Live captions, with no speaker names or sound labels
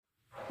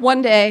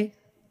One day,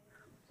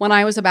 when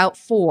I was about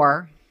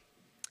 4,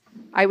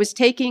 I was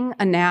taking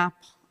a nap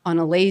on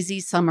a lazy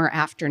summer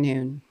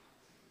afternoon.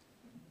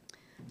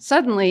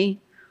 Suddenly,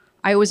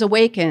 I was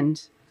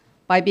awakened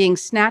by being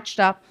snatched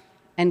up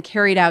and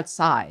carried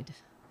outside.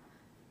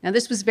 Now,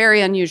 this was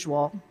very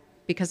unusual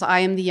because I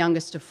am the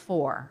youngest of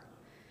 4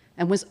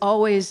 and was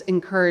always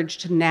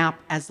encouraged to nap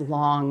as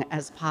long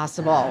as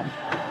possible.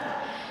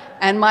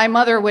 And my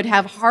mother would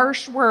have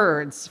harsh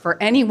words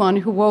for anyone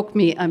who woke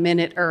me a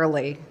minute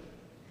early.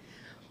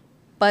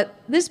 But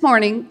this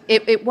morning,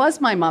 it was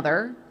my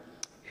mother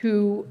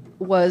who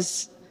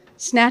was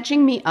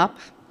snatching me up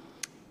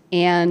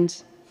and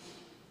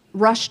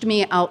rushed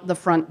me out the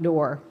front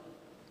door.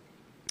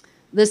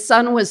 The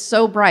sun was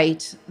so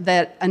bright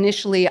that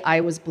initially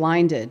I was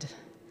blinded.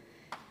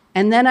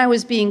 And then I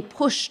was being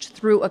pushed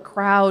through a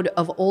crowd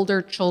of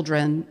older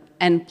children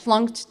and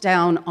plunked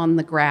down on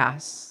the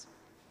grass.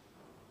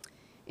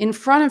 In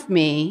front of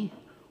me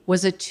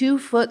was a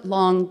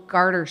 2-foot-long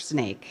garter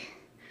snake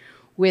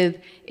with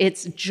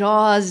its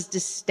jaws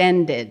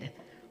distended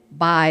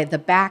by the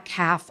back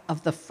half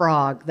of the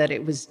frog that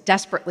it was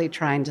desperately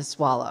trying to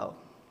swallow.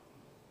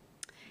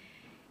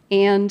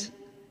 And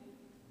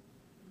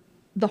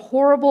the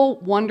horrible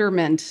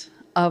wonderment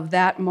of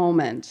that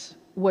moment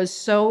was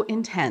so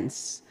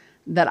intense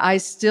that I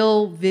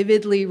still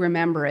vividly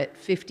remember it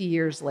 50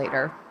 years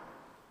later.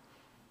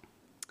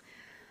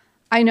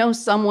 I know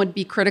some would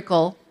be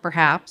critical,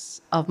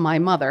 perhaps, of my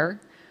mother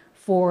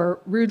for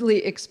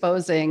rudely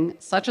exposing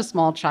such a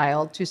small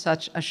child to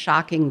such a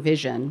shocking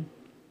vision.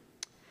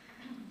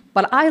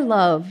 But I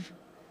love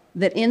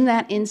that in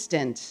that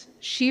instant,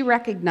 she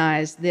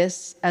recognized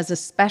this as a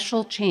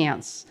special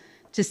chance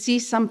to see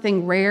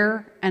something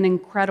rare and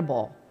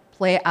incredible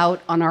play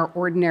out on our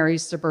ordinary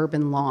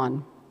suburban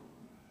lawn.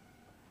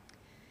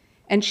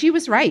 And she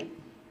was right.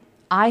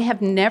 I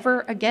have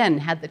never again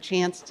had the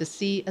chance to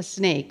see a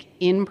snake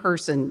in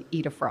person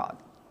eat a frog.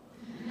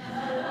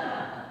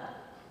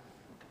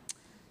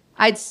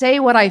 I'd say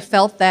what I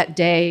felt that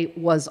day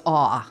was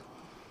awe.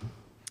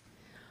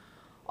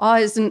 Awe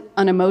isn't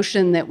an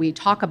emotion that we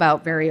talk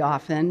about very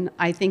often,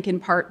 I think in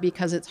part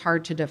because it's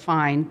hard to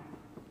define.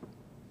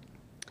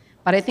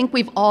 But I think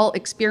we've all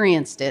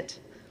experienced it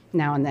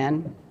now and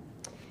then.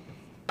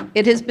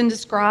 It has been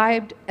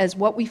described as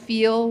what we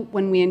feel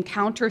when we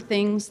encounter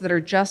things that are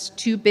just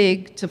too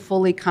big to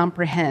fully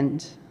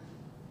comprehend.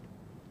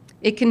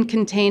 It can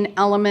contain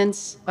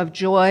elements of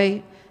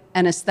joy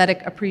and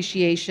aesthetic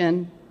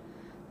appreciation,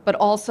 but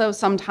also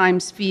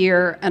sometimes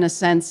fear and a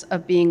sense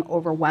of being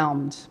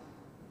overwhelmed.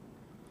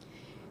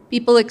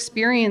 People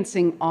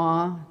experiencing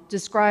awe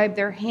describe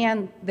their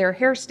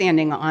hair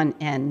standing on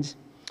end,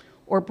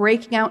 or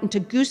breaking out into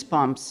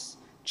goosebumps,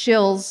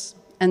 chills,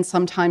 and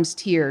sometimes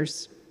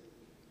tears.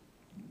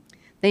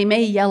 They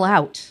may yell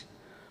out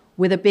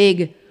with a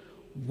big,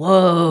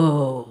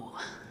 whoa.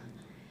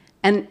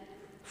 And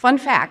fun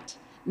fact,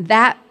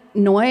 that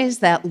noise,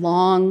 that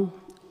long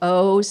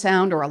O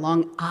sound or a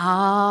long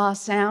ah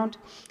sound,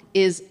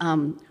 is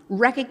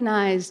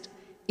recognized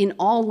in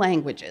all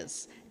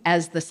languages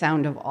as the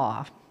sound of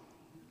awe.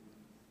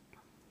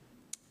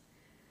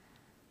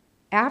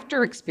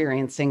 After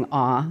experiencing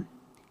awe,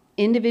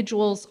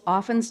 individuals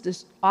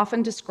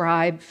often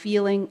describe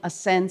feeling a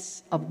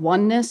sense of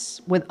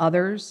oneness with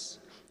others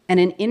and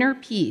an inner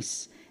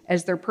peace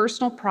as their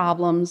personal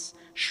problems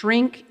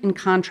shrink in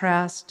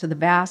contrast to the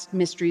vast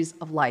mysteries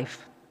of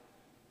life.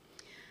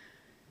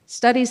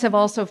 Studies have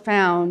also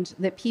found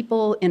that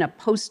people in a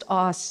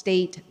post-awe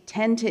state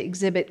tend to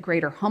exhibit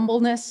greater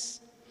humbleness,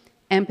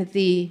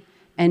 empathy,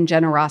 and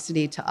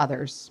generosity to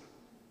others.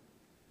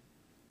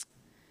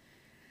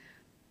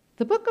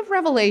 The book of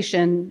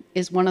Revelation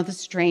is one of the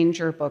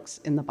stranger books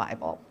in the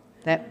Bible.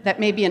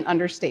 That may be an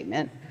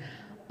understatement.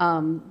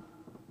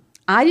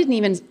 I didn't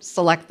even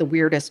select the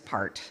weirdest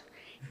part.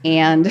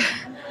 And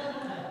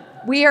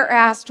we are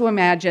asked to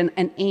imagine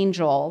an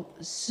angel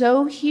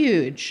so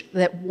huge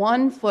that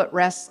one foot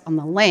rests on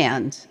the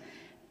land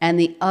and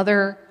the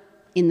other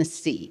in the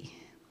sea.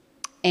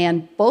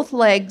 And both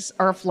legs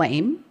are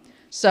aflame.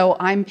 So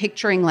I'm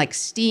picturing like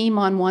steam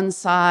on one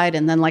side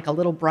and then like a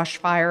little brush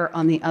fire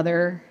on the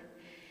other.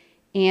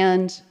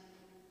 And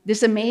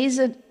this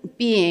amazing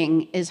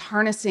being is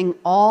harnessing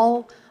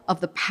all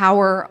of the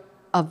power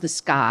of the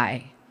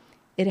sky.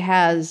 It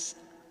has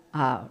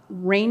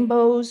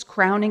rainbows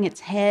crowning its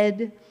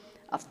head,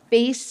 a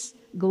face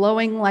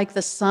glowing like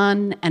the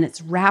sun, and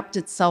it's wrapped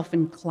itself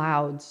in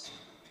clouds.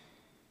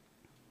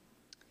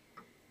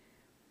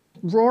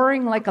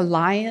 Roaring like a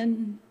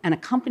lion and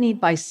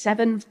accompanied by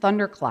 7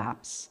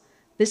 thunderclaps,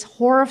 this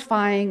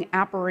horrifying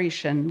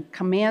apparition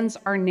commands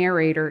our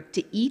narrator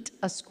to eat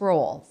a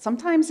scroll.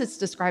 Sometimes it's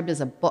described as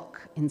a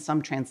book in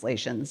some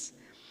translations,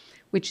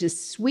 which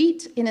is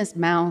sweet in his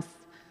mouth,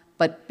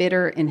 but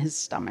bitter in his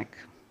stomach.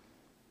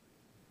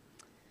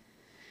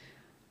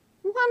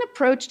 One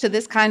approach to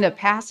this kind of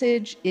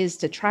passage is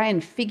to try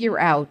and figure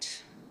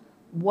out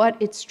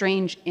what its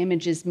strange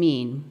images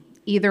mean,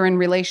 either in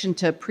relation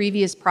to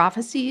previous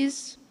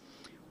prophecies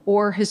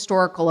or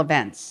historical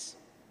events.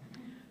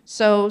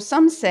 So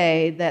some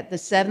say that the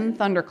 7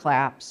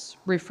 thunderclaps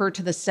refer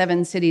to the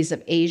 7 cities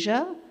of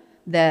Asia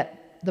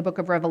that the book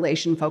of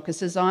Revelation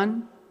focuses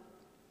on.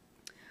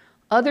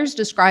 Others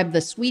describe the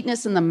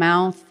sweetness in the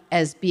mouth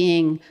as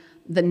being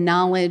the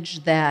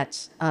knowledge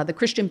that the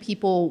Christian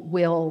people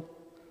will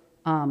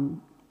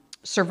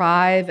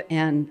survive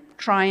and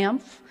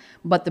triumph,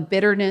 but the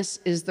bitterness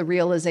is the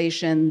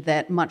realization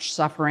that much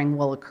suffering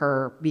will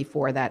occur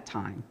before that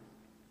time.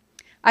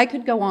 I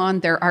could go on.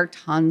 There are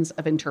tons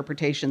of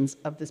interpretations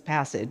of this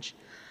passage.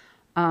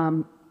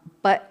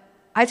 But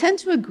I tend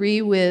to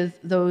agree with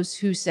those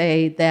who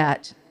say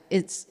that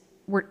it's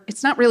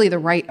not really the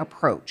right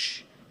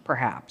approach,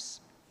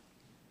 perhaps.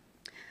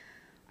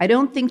 I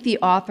don't think the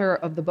author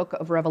of the book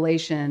of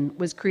Revelation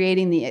was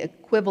creating the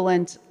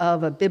equivalent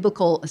of a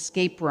biblical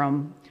escape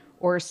room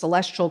or a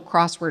celestial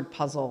crossword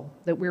puzzle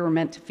that we were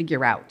meant to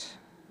figure out.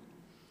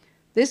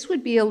 This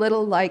would be a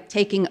little like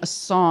taking a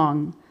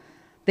song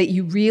that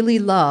you really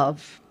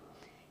love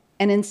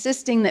and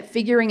insisting that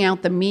figuring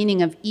out the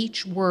meaning of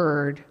each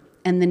word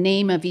and the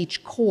name of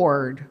each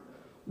chord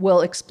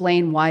will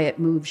explain why it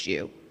moves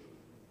you.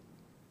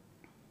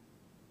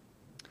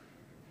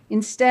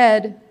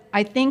 Instead,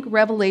 I think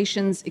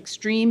Revelation's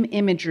extreme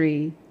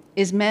imagery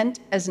is meant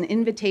as an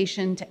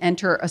invitation to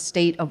enter a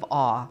state of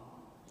awe,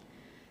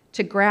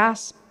 to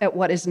grasp at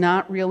what is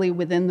not really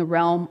within the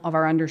realm of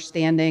our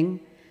understanding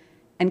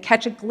and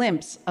catch a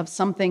glimpse of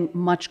something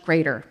much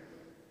greater.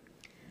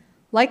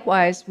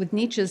 Likewise, with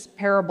Nietzsche's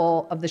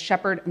parable of the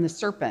shepherd and the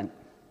serpent,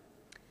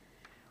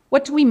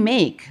 what do we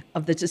make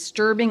of the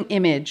disturbing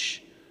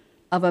image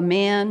of a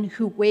man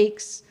who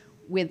wakes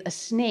with a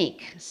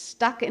snake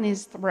stuck in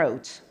his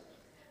throat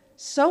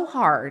so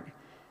hard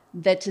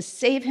that to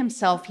save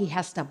himself, he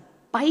has to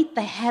bite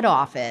the head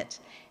off it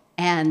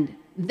and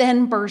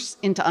then bursts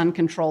into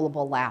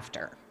uncontrollable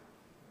laughter?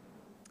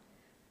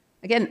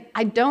 Again,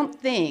 I don't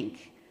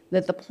think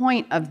that the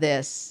point of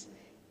this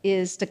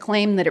is to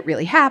claim that it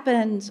really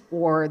happened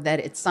or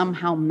that it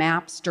somehow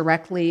maps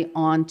directly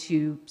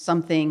onto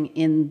something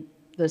in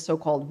the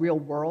so-called real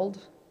world.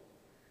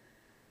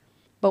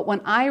 But when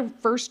I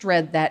first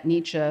read that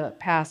Nietzsche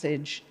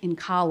passage in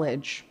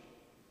college,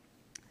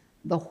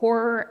 the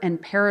horror and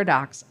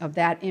paradox of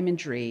that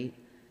imagery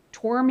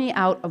tore me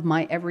out of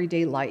my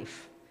everyday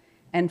life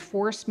and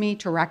forced me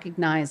to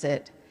recognize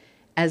it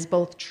as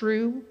both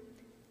true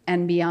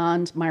and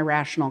beyond my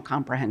rational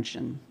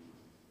comprehension.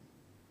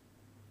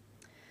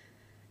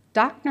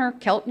 Dr.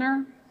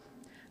 Keltner,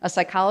 a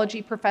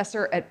psychology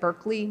professor at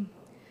Berkeley,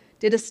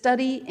 did a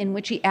study in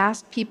which he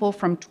asked people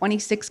from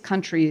 26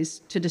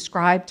 countries to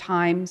describe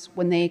times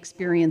when they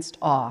experienced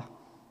awe.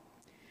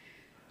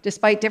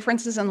 Despite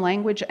differences in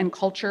language and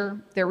culture,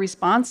 their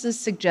responses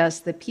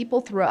suggest that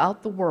people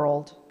throughout the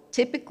world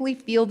typically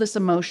feel this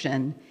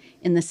emotion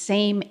in the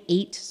same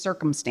 8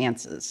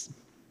 circumstances.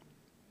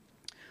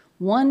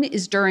 One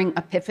is during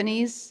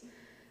epiphanies,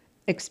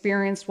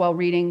 experienced while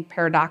reading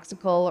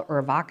paradoxical or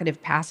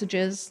evocative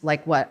passages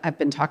like what I've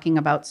been talking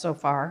about so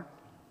far.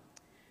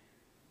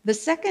 The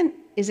second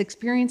is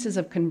experiences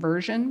of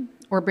conversion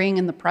or being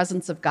in the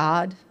presence of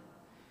God,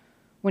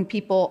 when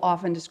people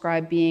often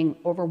describe being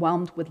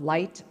overwhelmed with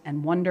light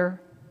and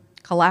wonder,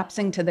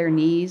 collapsing to their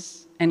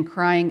knees and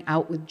crying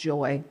out with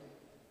joy.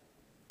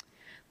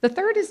 The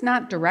third is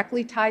not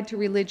directly tied to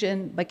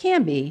religion, but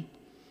can be.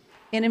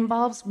 It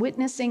involves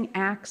witnessing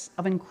acts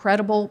of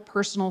incredible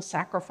personal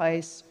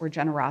sacrifice or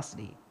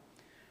generosity,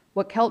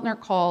 what Keltner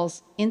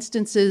calls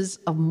instances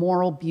of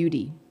moral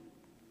beauty.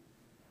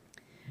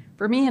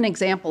 For me, an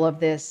example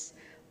of this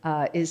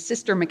is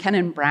Sister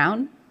McKinnon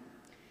Brown.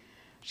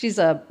 She's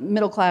a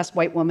middle-class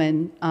white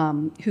woman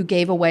who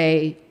gave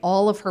away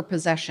all of her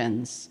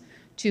possessions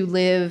to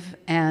live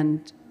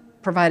and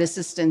provide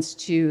assistance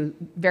to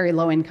very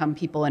low-income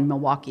people in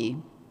Milwaukee.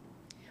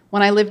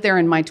 When I lived there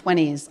in my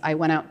 20s, I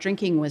went out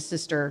drinking with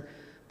Sister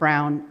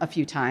Brown a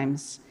few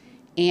times.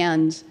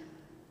 And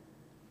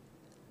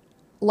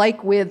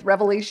like with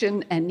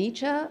Revelation and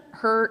Nietzsche,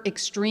 her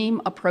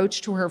extreme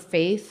approach to her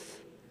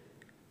faith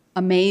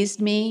amazed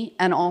me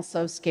and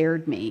also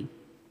scared me.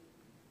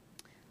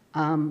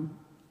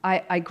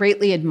 I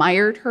greatly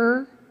admired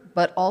her,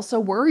 but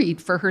also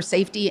worried for her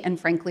safety and,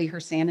 frankly,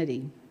 her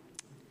sanity.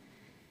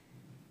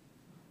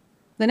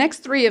 The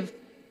next 3 of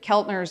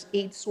Keltner's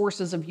 8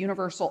 sources of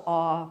universal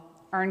awe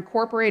are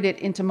incorporated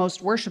into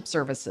most worship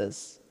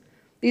services.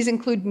 These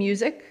include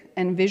music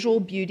and visual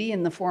beauty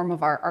in the form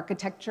of our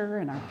architecture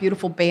and our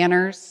beautiful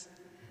banners.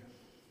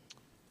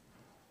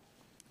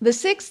 The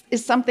 6th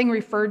is something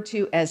referred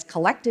to as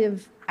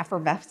collective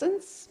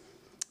effervescence,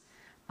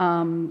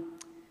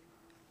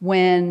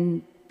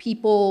 when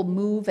people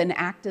move and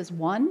act as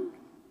one.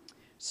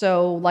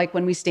 So like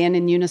when we stand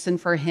in unison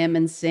for a hymn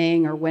and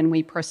sing, or when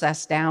we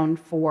process down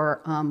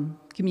for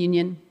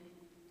communion.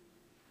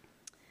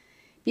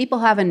 People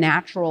have a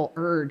natural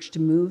urge to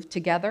move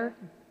together.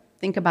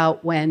 Think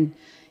about when,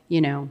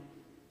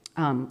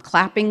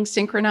 clapping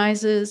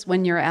synchronizes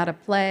when you're at a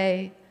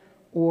play,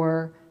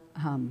 or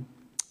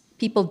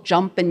people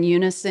jump in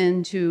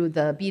unison to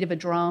the beat of a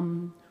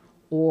drum,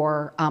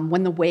 or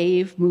when the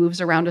wave moves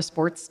around a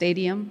sports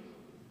stadium.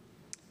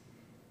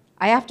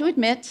 I have to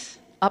admit,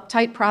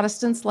 uptight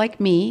Protestants like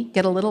me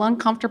get a little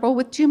uncomfortable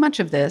with too much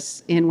of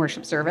this in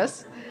worship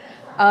service.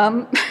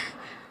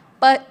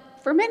 But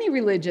for many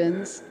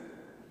religions,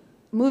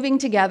 moving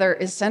together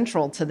is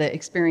central to the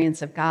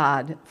experience of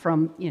God,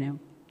 from,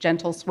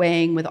 gentle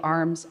swaying with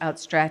arms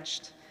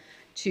outstretched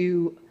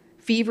to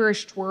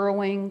feverish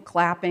twirling,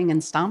 clapping,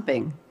 and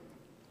stomping.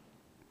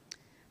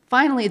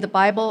 Finally, the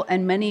Bible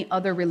and many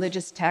other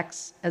religious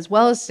texts, as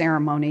well as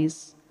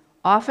ceremonies,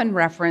 often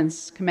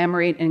reference,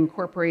 commemorate, and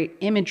incorporate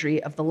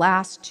imagery of the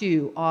last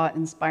two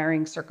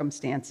awe-inspiring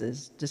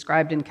circumstances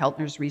described in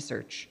Keltner's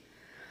research: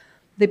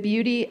 the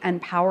beauty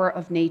and power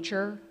of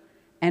nature,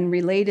 and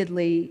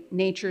relatedly,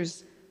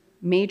 nature's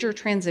major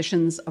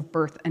transitions of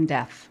birth and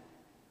death.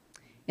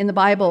 In the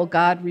Bible,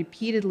 God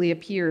repeatedly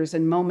appears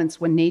in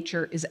moments when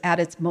nature is at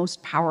its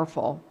most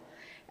powerful,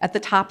 at the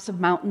tops of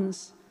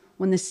mountains,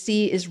 when the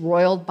sea is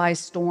roiled by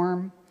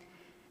storm,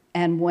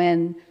 and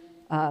when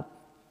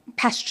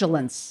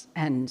pestilence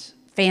and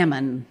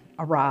famine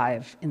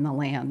arrive in the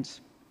land.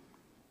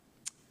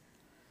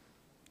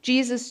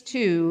 Jesus,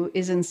 too,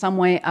 is in some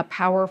way a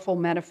powerful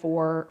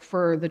metaphor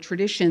for the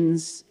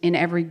traditions in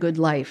every good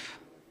life.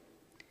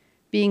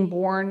 Being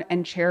born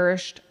and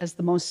cherished as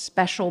the most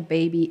special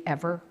baby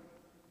ever.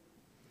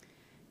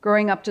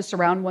 Growing up to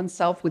surround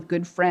oneself with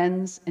good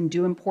friends and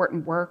do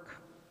important work.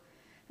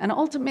 And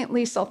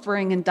ultimately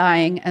suffering and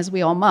dying, as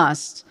we all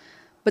must,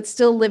 but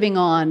still living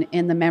on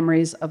in the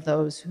memories of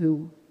those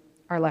who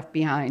are left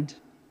behind.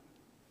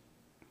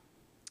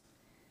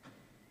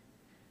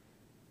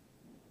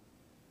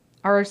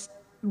 Our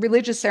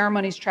religious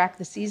ceremonies track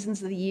the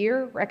seasons of the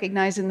year,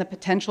 recognizing the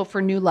potential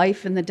for new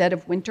life in the dead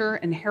of winter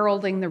and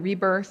heralding the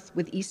rebirth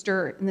with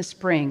Easter in the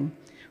spring.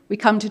 We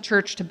come to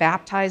church to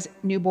baptize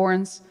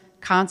newborns,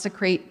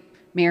 consecrate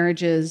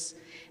marriages,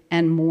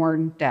 and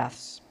mourn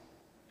deaths.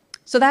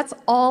 So that's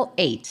all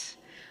 8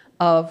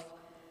 of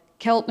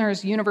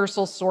Keltner's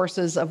universal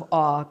sources of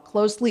awe,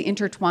 closely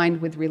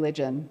intertwined with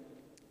religion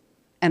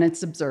and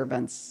its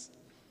observance.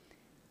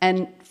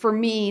 And for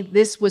me,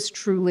 this was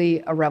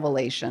truly a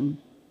revelation.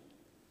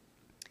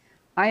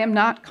 I am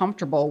not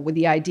comfortable with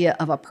the idea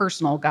of a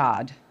personal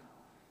God,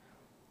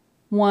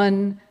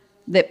 one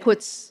that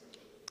puts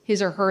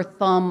his or her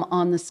thumb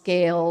on the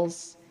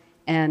scales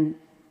and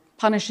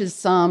punishes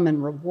some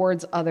and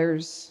rewards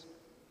others.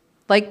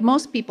 Like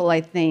most people,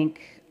 I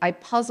think, I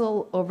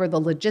puzzle over the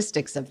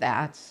logistics of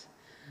that,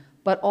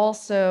 but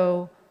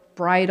also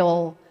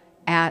bridle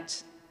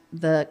at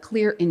the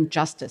clear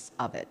injustice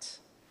of it.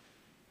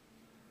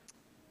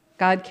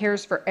 God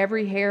cares for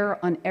every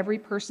hair on every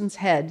person's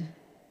head,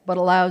 but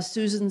allows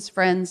Susan's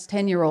friend's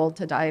 10-year-old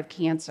to die of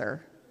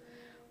cancer,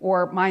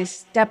 or my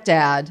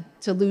stepdad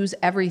to lose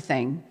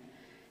everything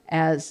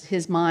as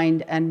his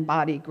mind and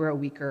body grow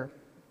weaker.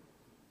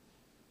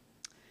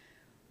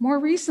 More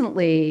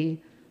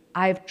recently,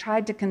 I've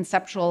tried to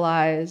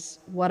conceptualize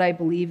what I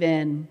believe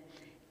in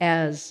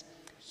as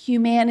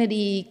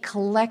humanity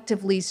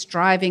collectively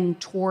striving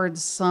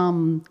towards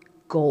some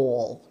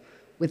goal,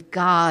 with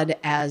God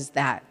as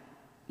that,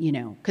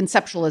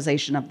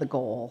 conceptualization of the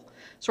goal.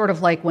 Sort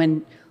of like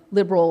when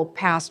liberal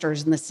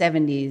pastors in the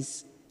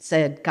 70s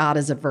said God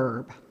is a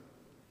verb.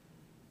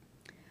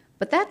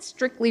 But that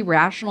strictly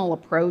rational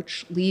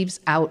approach leaves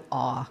out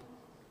awe.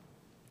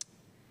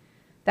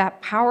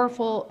 That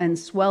powerful and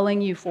swelling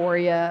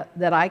euphoria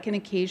that I can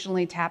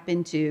occasionally tap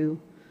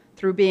into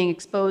through being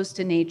exposed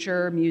to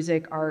nature,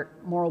 music, art,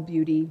 moral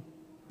beauty,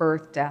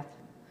 birth, death.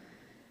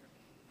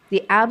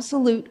 The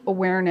absolute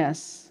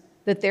awareness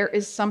that there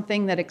is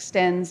something that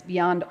extends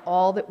beyond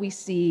all that we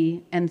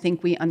see and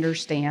think we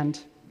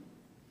understand.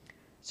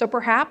 So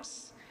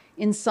perhaps,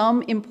 in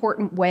some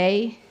important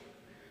way,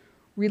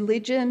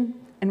 religion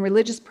and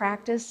religious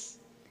practice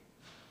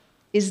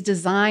is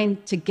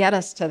designed to get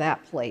us to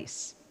that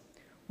place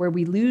where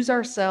we lose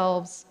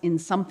ourselves in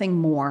something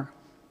more.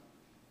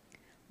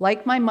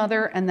 Like my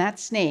mother and that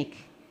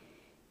snake,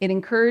 it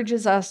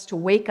encourages us to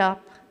wake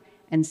up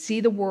and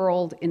see the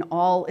world in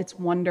all its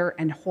wonder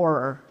and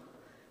horror,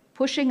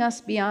 pushing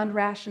us beyond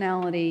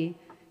rationality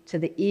to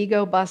the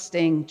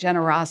ego-busting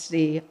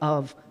generosity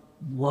of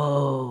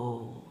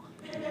whoa.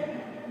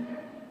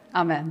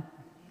 Amen.